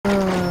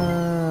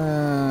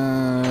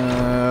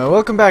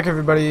welcome back,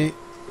 everybody.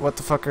 What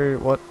the fuck are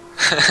what?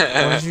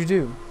 What did you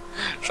do?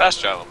 Fast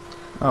travel.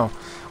 Oh,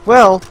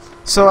 well.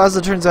 So as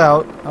it turns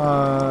out,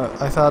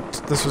 I thought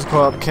this was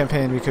co-op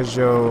campaign because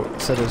Joe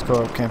said it was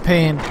co-op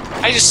campaign.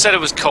 I just said it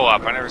was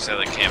co-op. I never said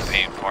the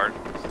campaign part.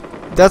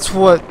 That's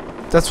what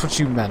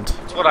you meant.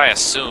 That's what I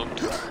assumed.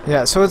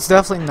 Yeah. So it's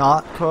definitely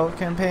not co-op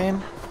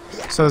campaign.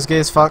 So it's gay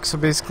as fuck. So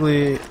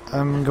basically,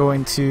 I'm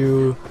going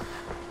to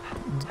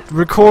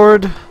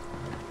record,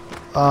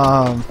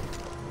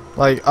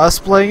 like us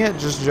playing it,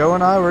 just Joe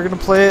and I. We're gonna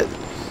play it,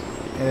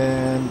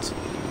 and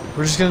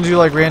we're just gonna do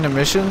like random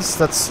missions.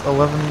 That's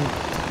 11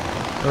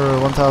 or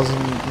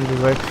 1,000 meters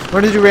away.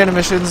 We're gonna do random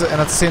missions, and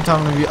at the same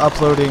time, I'm gonna be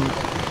uploading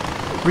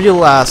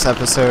real-ass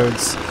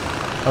episodes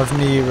of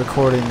me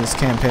recording this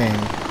campaign.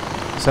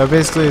 So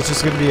basically, it's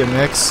just gonna be a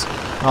mix.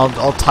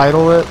 I'll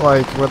title it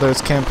like whether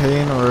it's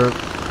campaign or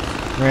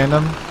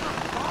random.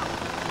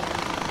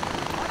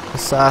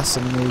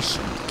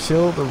 Assassination.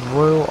 Kill the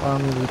Royal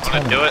Army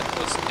Lieutenant. Wanna do it?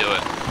 Let's do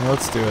it. Yeah,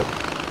 let's do it.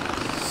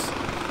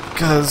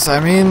 Because, I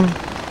mean,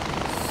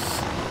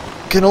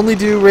 can only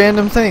do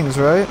random things,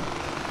 right?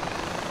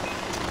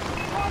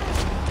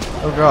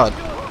 Oh god.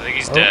 I think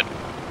he's dead.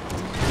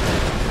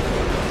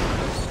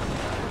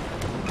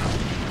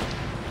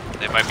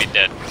 They might be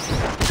dead.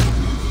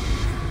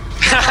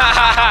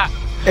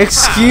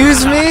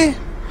 Excuse me?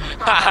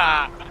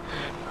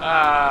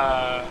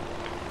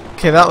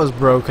 Okay, that was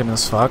broken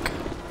as fuck.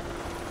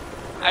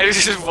 I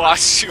just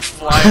watched you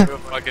fly into a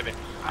fucking.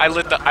 I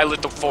lit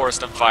the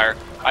forest on fire.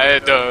 I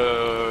had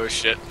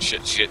shit.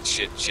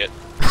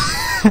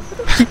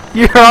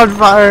 You're on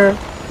fire.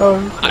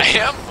 Oh. I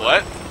am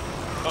what?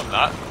 No, I'm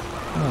not.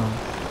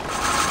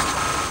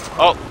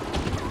 Oh.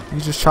 You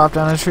just chopped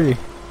down a tree.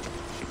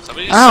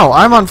 Somebody just Ow!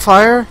 I'm on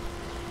fire.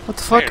 What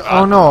the fuck? you're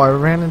Oh not. no! I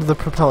ran into the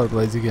propeller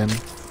blades again.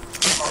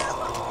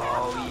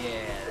 Oh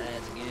yeah,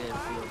 that's good.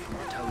 Feel from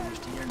your toes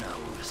to your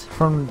nose.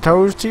 From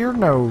toes to your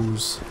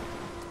nose.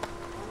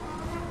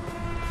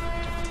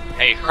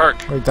 Hey,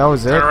 Herc. Wait, that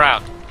was it? Turn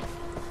around.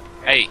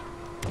 Hey.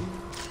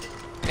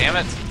 Damn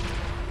it.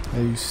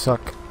 Hey, you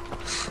suck.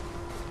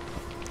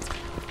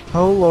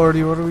 Oh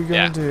lordy, what are we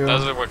gonna do?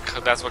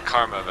 That's what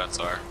karma events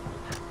are.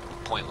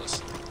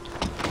 Pointless.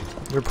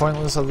 You're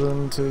pointless other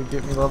than to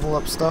get me level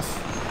up stuff?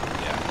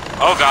 Yeah.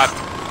 Oh god.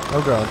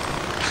 Oh god.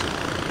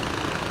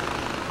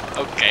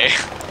 Okay.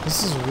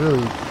 This is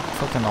really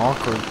fucking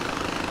awkward.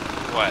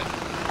 What?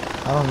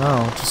 I don't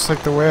know, just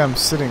like the way I'm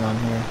sitting on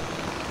here.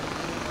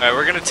 Alright,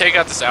 we're gonna take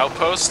out this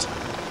outpost.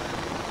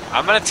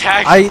 I'm gonna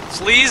tag you.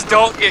 Please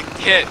don't get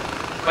hit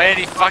by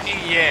any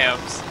fucking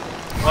yams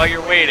while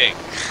you're waiting.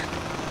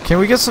 Can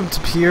we get some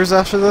tapirs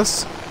after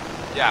this?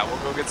 Yeah, we'll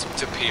go get some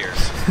tapirs.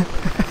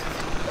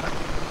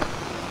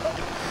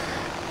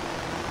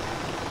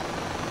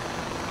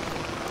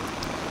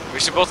 We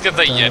should both get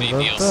the Yeti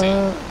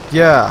DLC.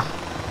 Yeah.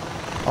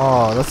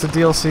 Oh, that's a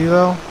DLC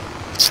though?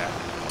 Yeah.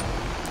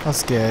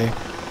 That's gay.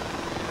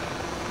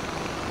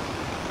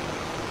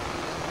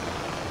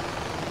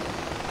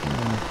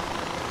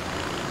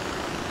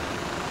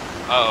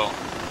 Uh-oh.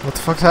 What the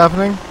fuck's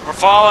happening? We're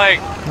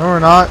falling! No, we're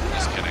not.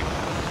 Just kidding.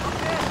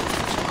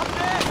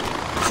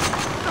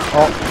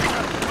 Oh.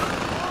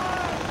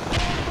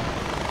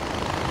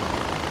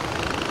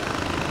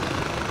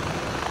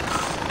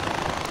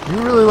 You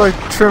really like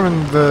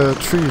trimming the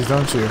trees,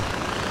 don't you?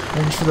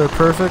 Making sure they're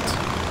perfect.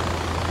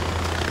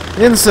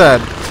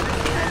 Inset!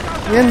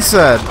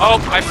 Inset!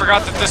 Oh, I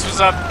forgot that this was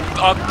a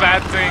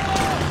bad thing.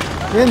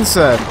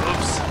 Inset!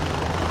 Oops.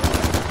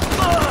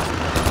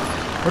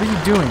 What are you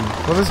doing?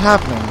 What is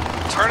happening?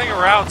 Turning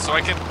around so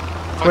I can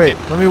fucking... Wait,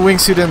 let me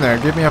wingsuit in there.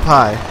 Give me up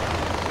high.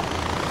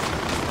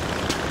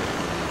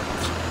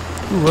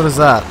 Ooh, what is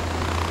that?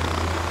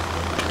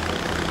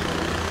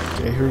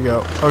 Okay, here we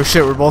go. Oh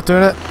shit, we're both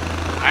doing it?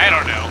 I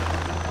don't know.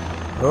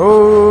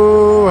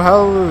 Oh,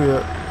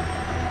 hallelujah.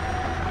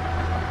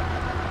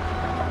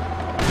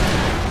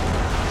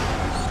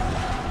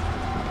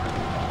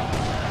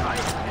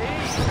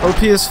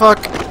 OP as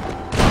fuck.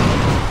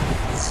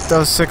 That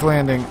was sick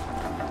landing.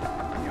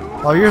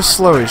 Oh, you're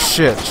slow as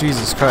shit.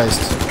 Jesus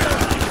Christ.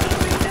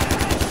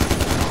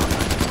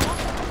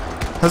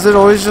 Has it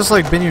always just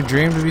like been your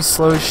dream to be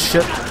slow as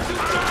shit?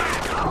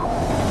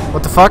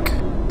 What the fuck?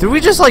 Did we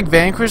just like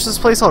vanquish this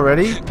place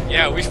already?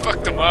 Yeah, we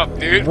fucked them up,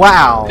 dude.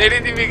 Wow. They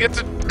didn't even get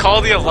to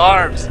call the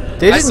alarms.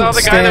 They I saw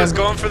didn't the guy that was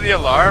stand- going for the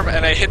alarm,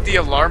 and I hit the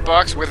alarm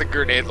box with a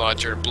grenade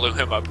launcher and blew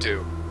him up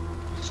too.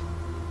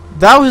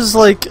 That was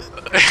like...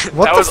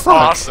 What that the was fuck?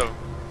 awesome.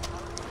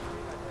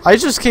 I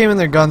just came in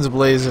there guns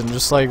blazing,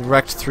 just like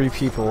wrecked 3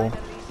 people.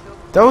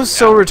 That was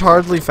so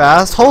retardedly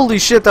fast. Holy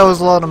shit, that was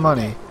a lot of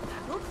money.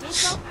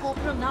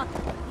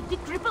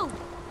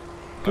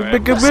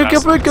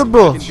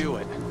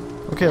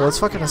 Okay, let's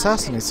fucking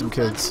assassinate some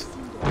kids.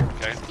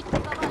 Okay.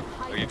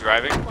 Are you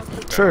driving?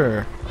 Okay.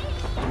 Sure.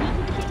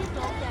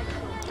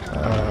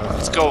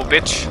 Let's go,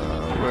 bitch.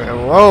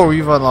 Whoa,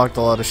 you've unlocked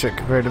a lot of shit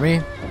compared to me.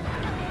 How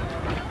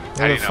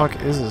Where do the you know? fuck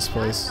is this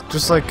place?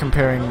 Just like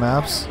comparing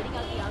maps.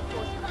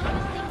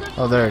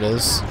 Oh, there it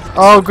is.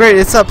 Oh, great,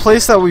 it's that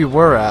place that we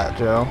were at,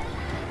 Joe.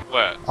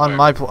 What? On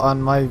my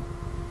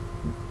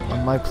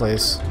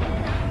place.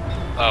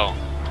 Oh.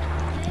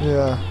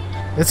 Yeah.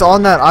 It's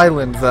on that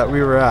island that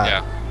we were at.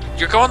 Yeah.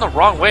 You're going the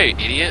wrong way,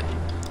 idiot.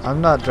 I'm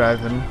not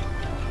driving.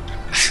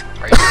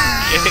 Are you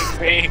kidding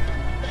me?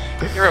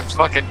 You're a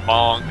fucking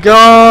monk.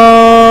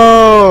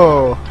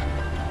 Go!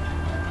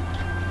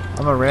 I'm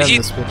gonna ram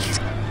this bitch.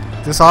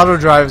 This auto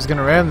drive is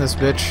gonna ram this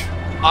bitch.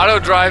 Auto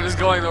drive is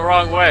going the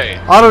wrong way.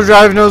 Auto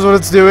drive knows what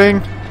it's doing.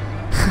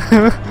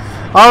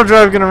 Auto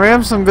drive gonna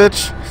ram some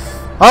bitch.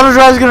 Auto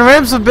drive's gonna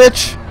ram some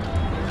bitch.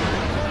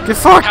 Get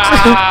fucked.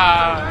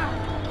 Ah.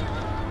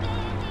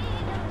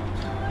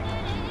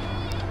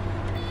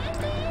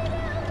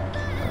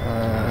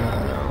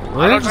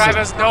 Auto drive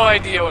has no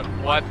idea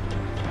what.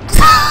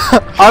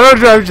 Auto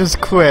drive just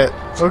quit.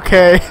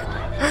 Okay.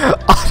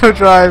 Auto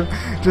drive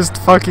just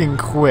fucking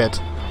quit.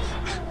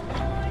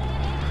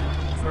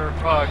 For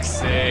fuck's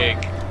sake.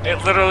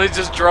 It literally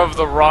just drove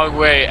the wrong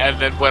way and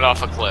then went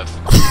off a cliff.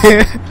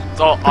 It's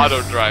all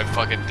auto drive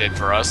fucking did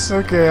for us.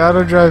 Okay,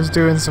 auto drive's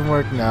doing some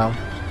work now.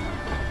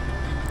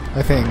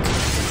 I think.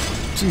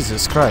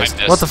 Jesus Christ.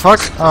 I What the fuck?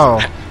 Oh.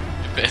 I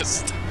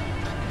missed.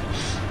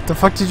 What the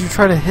fuck did you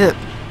try to hit?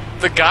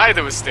 The guy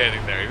that was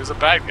standing there, he was a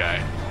bad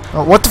guy.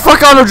 Oh, what the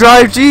fuck, auto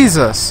drive?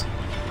 Jesus.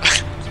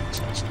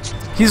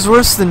 He's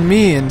worse than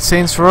me in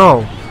Saints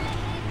Row.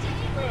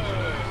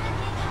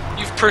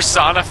 You've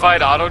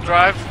personified auto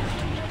drive?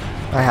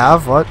 I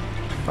have? What?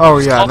 Oh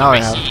Just yeah, called now I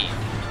him a have. he.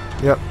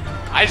 Yep.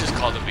 I just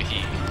called him a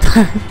he.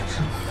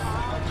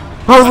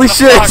 Holy What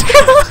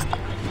the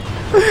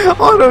shit!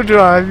 Auto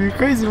drive, you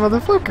crazy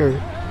motherfucker.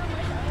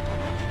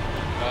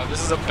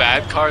 This is a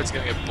bad car, it's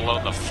gonna get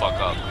blown the fuck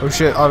up. Oh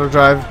shit, auto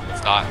drive.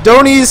 It's not.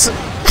 Donies!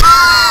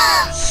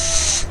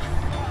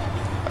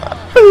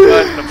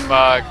 What the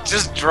fuck?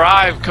 Just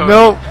drive, Cody.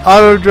 Nope,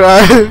 auto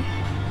drive.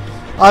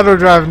 Auto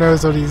drive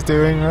knows what he's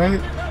doing, right?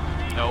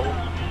 No.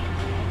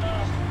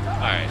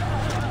 Alright.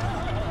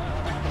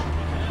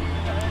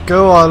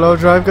 Go auto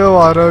drive, go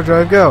auto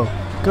drive, go.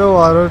 Go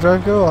auto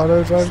drive, go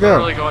auto drive, It's go.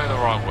 literally going the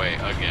wrong way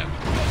again.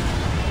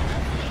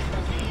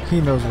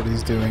 He knows what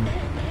he's doing.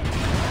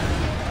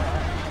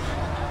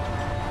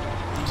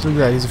 Just look at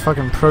that, he's a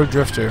fucking pro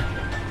drifter.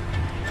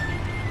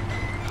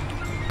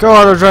 Go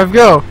auto drive,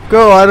 go!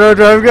 Go auto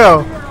drive,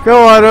 go!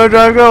 Go auto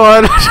drive, go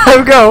auto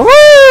drive, go!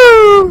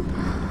 Woo!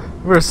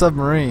 We're a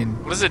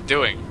submarine. What is it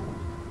doing?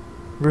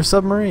 We're a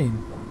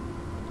submarine.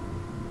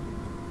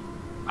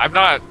 I'm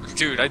not...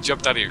 Dude, I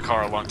jumped out of your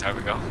car a long time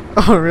ago.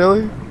 Oh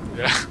really?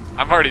 Yeah.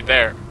 I'm already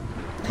there.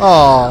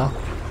 Aww.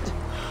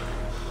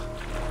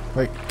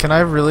 Wait, can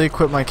I really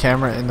equip my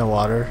camera in the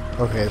water?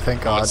 Okay,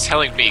 thank Oh, God. it's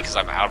telling me because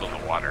I'm out of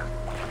the water.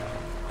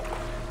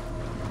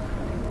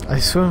 I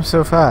swim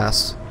so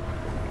fast.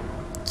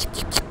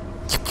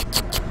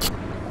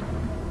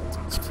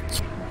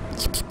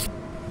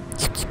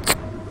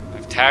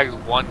 I've tagged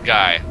one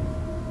guy.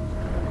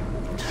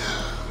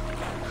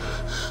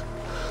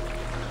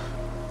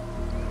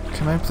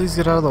 Can I please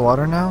get out of the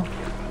water now?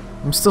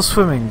 I'm still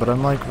swimming, but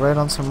I'm like right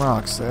on some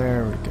rocks.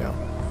 There we go.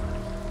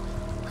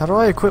 How do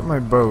I equip my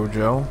bow,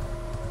 Joe?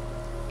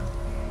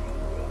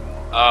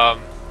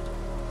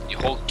 You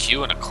hold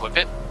Q and equip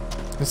it?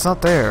 It's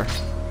not there.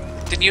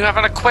 Then you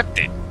haven't equipped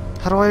it.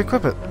 How do I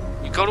equip it?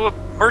 You go to a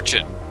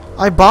merchant.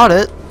 I bought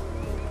it.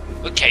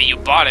 Okay, you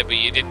bought it, but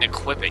you didn't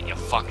equip it, you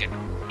fucking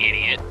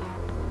idiot.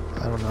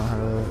 I don't know how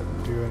to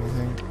do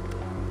anything.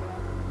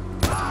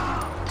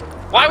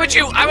 Why would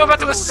you? I'm about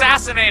to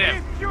assassinate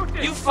him!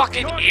 You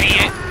fucking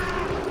idiot!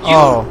 You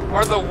Oh.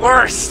 are the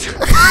worst!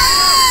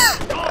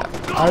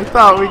 I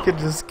thought we could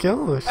just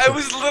kill this I shit.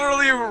 was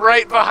literally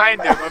right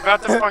behind him,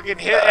 about to fucking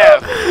hit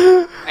F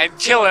and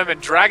kill him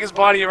and drag his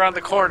body around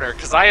the corner,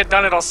 because I had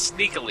done it all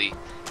sneakily,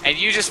 and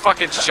you just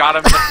fucking shot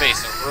him in the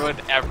face and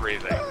ruined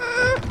everything.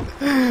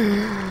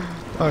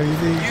 Oh, you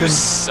think you You can...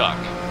 suck.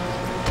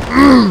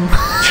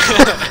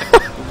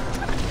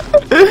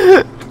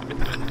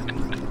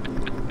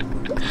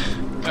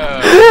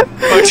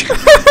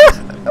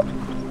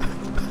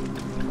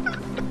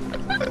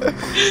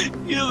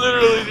 You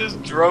literally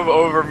just drove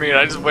over me and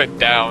I just went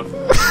down.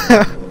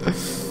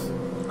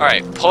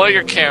 Alright, pull out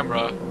your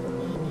camera.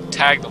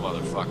 Tag the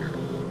motherfucker.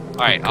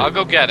 Alright, I'll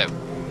go get him.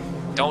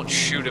 Don't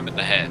shoot him in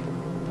the head.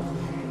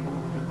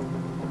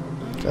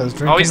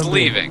 Oh, he's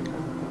leaving.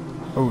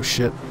 Oh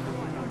shit.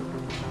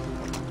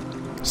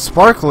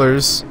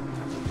 Sparklers?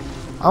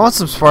 I want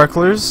some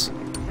sparklers.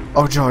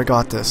 Oh Joe, I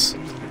got this.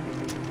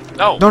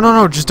 No.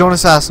 No, just don't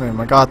assassinate him.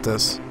 I got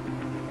this.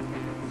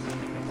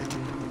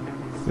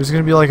 There's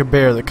gonna be like a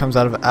bear that comes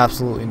out of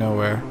absolutely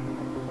nowhere.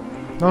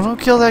 No, don't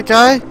kill that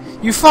guy!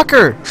 You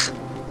fucker!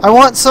 I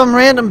want some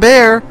random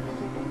bear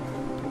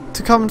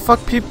to come and fuck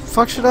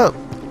shit up.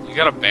 You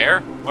got a bear?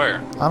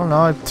 Where? I don't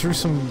know, I threw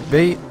some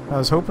bait. I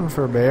was hoping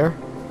for a bear.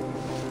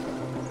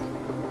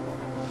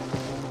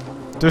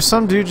 There's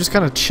some dude just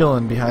kind of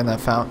chilling behind that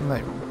fountain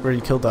where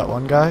you killed that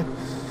one guy.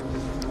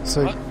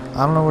 So, what?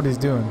 I don't know what he's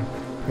doing.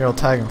 Here, I'll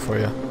tag him for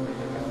you.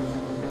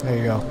 There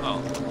you go.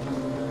 Oh.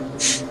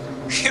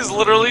 He's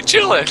literally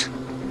chilling.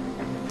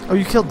 Oh,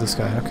 you killed this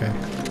guy, okay.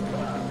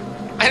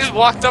 I just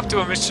walked up to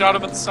him and shot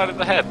him in the side of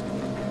the head.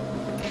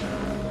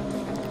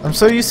 I'm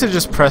so used to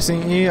just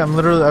pressing E. I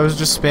was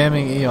just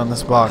spamming E on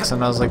this box,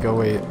 and I was like, oh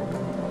wait.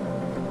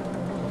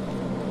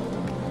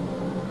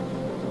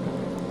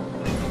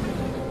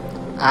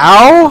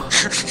 Ow!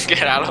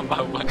 Get out of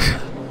my way.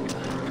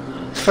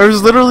 There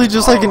was literally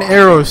just like an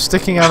arrow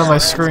sticking out of my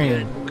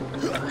screen.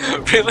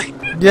 Really?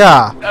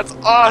 Yeah. That's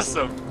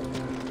awesome.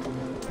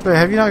 Wait,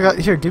 have you not got...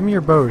 Here, give me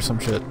your bow or some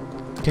shit.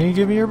 Can you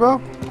give me your bow?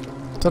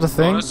 Is that a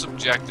thing? Bonus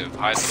objective,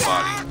 hide the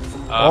body.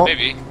 Oh.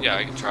 Maybe. Yeah,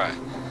 I can try.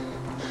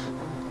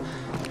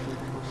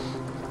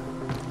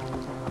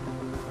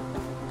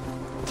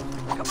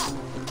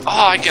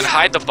 Oh, I can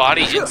hide the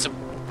body in some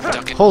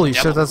fucking Holy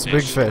devil shit, that's a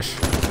big fish.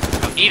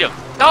 fish. Eat him.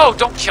 No,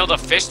 don't kill the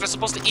fish. They're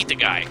supposed to eat the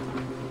guy.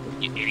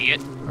 You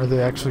idiot. Are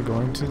they actually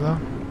going to, though?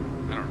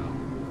 I don't know.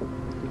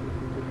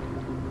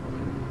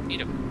 Eat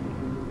him.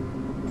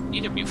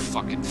 Eat him, you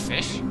fucking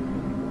fish.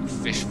 You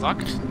fish fuck.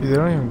 Dude, they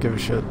don't even give a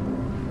shit.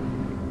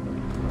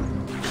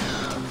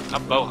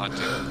 I'm bow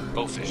hunting.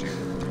 Bow fishing.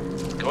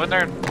 Go in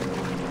there and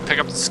pick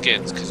up the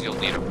skins, because you'll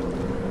need them.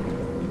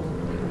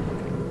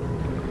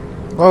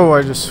 Oh,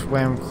 I just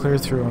swam clear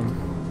through them.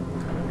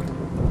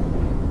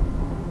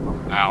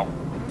 Ow.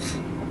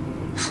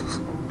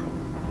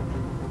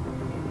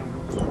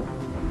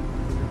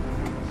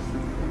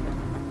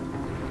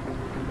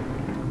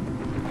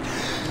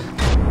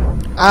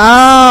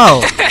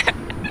 Ow!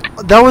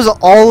 That was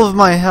all of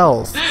my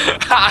health.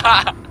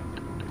 That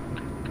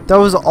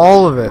was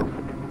all of it.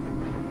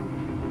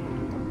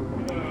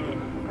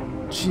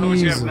 How much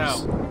you have Jesus. now?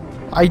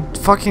 I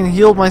fucking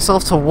healed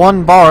myself to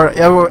 1 bar.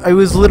 I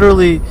was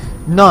literally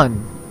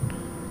none.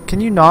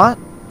 Can you not?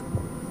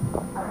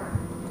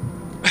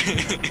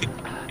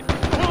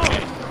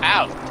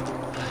 Ow.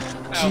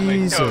 Ow, my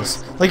Jesus.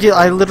 toes. Like,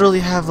 I literally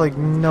have, like,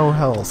 no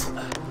health.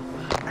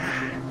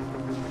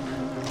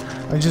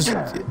 I just...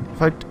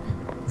 If I...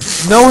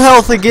 No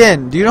health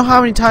again! Do you know how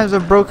many times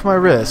I've broke my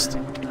wrist?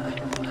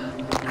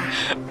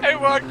 I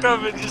walked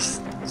up and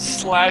just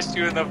slashed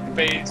you in the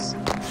face.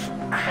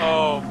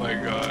 Oh my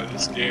god,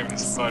 this game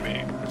is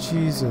funny.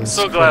 Jesus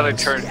So glad I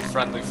Christ. turned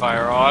friendly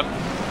fire on.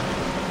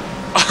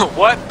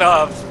 What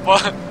the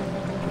fuck?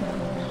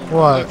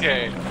 What?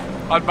 Okay.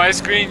 On my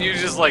screen, you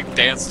just like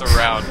danced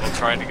around while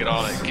trying to get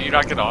on it. Can you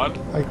not get on?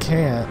 I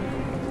can't.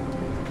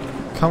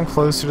 Come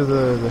closer to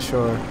the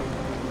shore.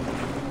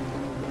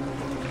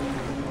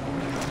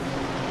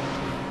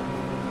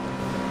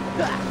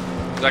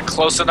 Is that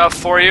close enough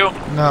for you?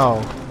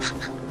 No.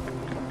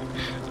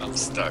 I'm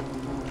stuck.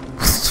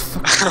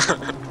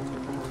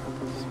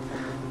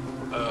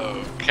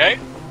 Okay.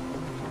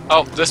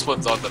 Oh, this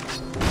one's on the...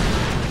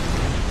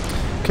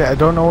 Okay, I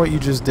don't know what you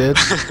just did,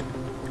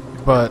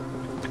 but...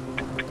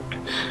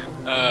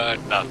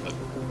 Nothing.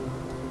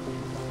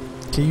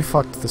 Okay, you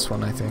fucked this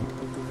one, I think.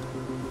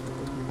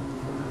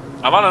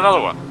 I'm on another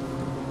one.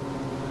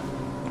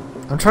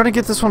 I'm trying to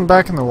get this one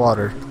back in the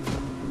water.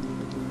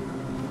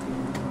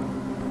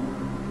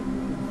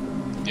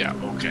 Yeah,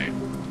 okay.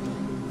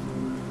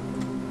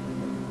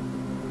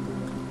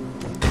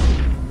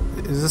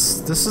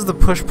 This is the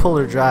push, pull,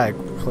 or drag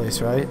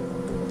place, right?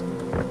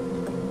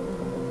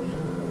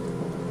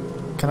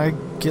 Can I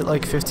get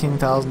like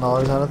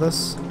 $15,000 out of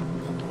this?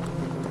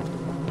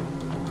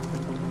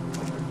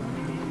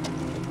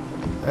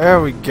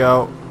 There we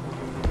go.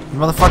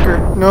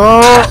 Motherfucker.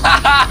 No!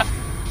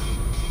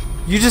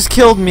 You just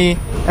killed me,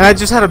 and I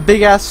just had a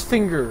big ass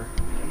finger.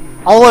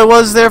 All I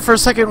was there for a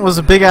second was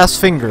a big ass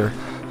finger.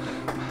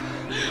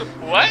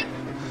 What?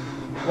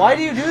 Why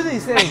do you do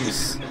these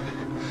things?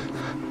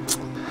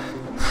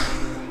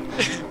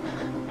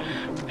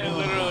 I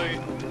literally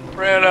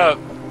ran up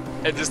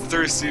and just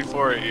threw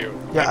C4 at you.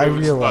 Yeah, I And it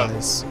was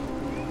realize. fun.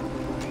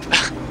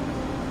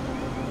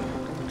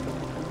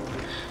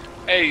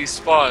 Hey, you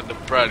spawned. I'm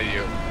proud of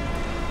you.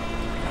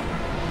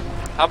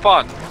 Hop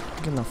on.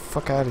 Get the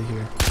fuck out of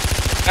here.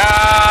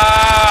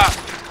 Ah!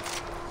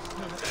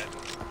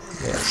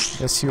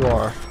 Yes, you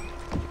are.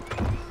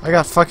 I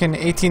got fucking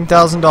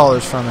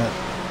 $18,000 from it.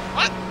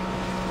 What?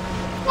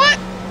 What?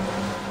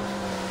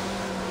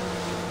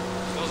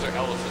 Those are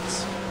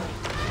elephants.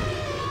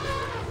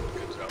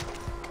 Good job.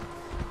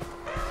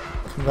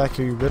 Come back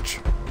here, you bitch.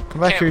 Come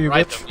back Can't here, you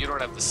ride bitch. them. You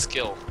don't have the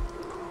skill.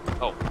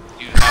 Oh,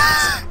 you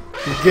have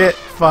You get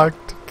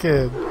fucked,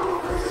 kid.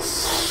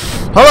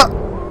 Hold up!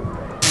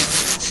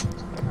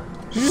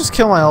 Did you just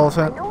kill my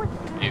elephant? the...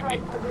 You,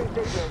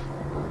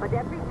 But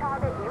every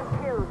target you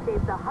kill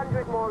saves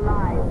 100 more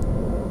lives.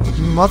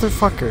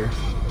 Motherfucker.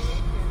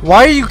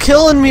 Why are you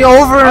killing me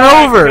over and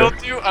I over?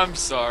 killed you? I'm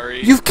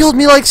sorry. You've killed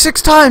me like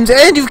 6 times,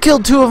 and you've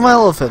killed 2 of my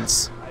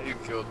elephants. You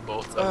killed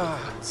both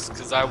elephants.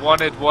 Because I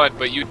wanted one,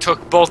 but you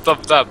took both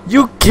of them.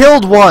 You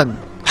killed one,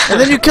 and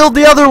then you killed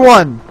the other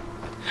one.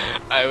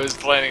 I was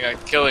planning on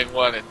killing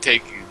one and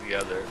taking the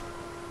other.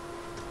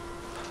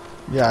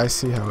 Yeah, I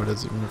see how it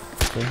is, you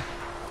motherfucker.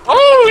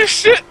 Oh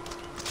shit!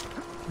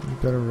 You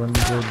better run,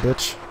 you little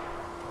bitch.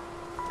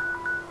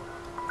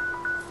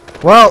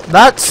 Well,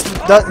 that's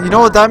that. You know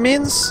what that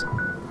means?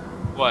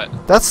 What?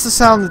 That's the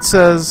sound that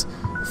says,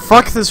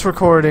 Fuck this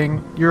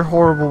recording. You're a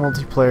horrible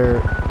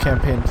multiplayer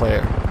campaign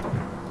player.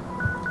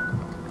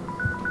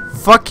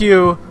 Fuck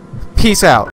you. Peace out.